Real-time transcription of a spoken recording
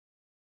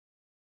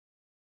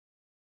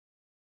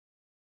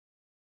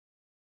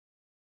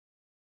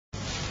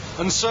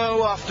And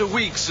so, after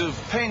weeks of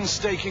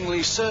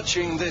painstakingly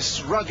searching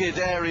this rugged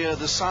area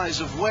the size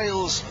of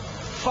Wales,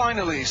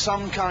 finally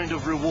some kind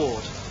of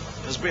reward.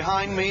 As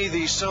behind me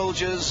the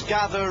soldiers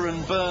gather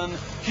and burn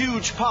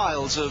huge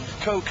piles of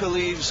coca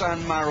leaves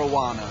and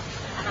marijuana.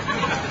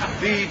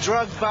 The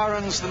drug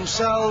barons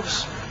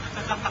themselves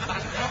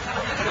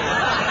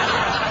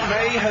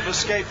may have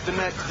escaped the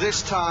net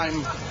this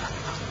time,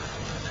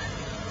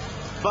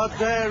 but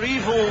their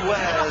evil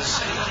wares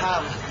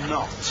have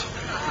not.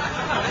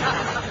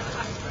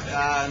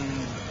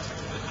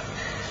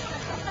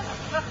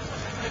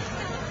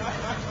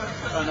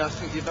 And I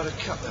think you better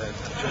cut there.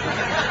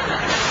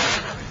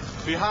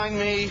 Behind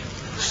me,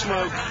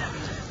 smoke,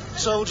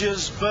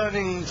 soldiers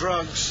burning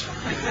drugs.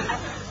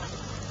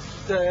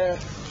 There,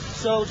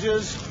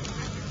 soldiers.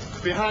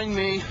 Behind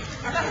me,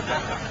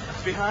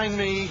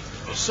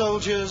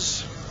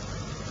 soldiers.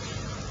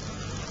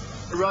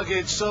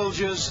 Rugged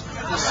soldiers,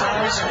 the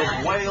size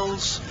of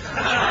Wales,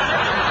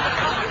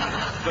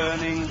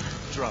 burning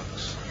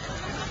drugs.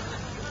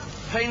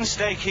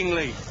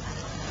 Painstakingly.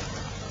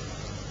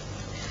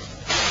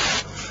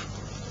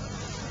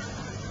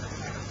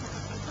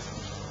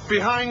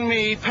 Behind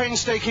me,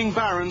 painstaking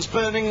barons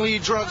burning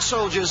lead drug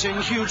soldiers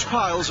in huge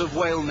piles of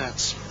whale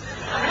nets.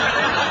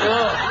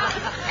 Oh.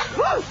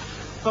 Woo!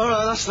 All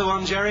right, that's the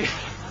one, Jerry.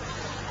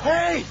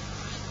 Hey,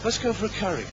 let's go for a curry.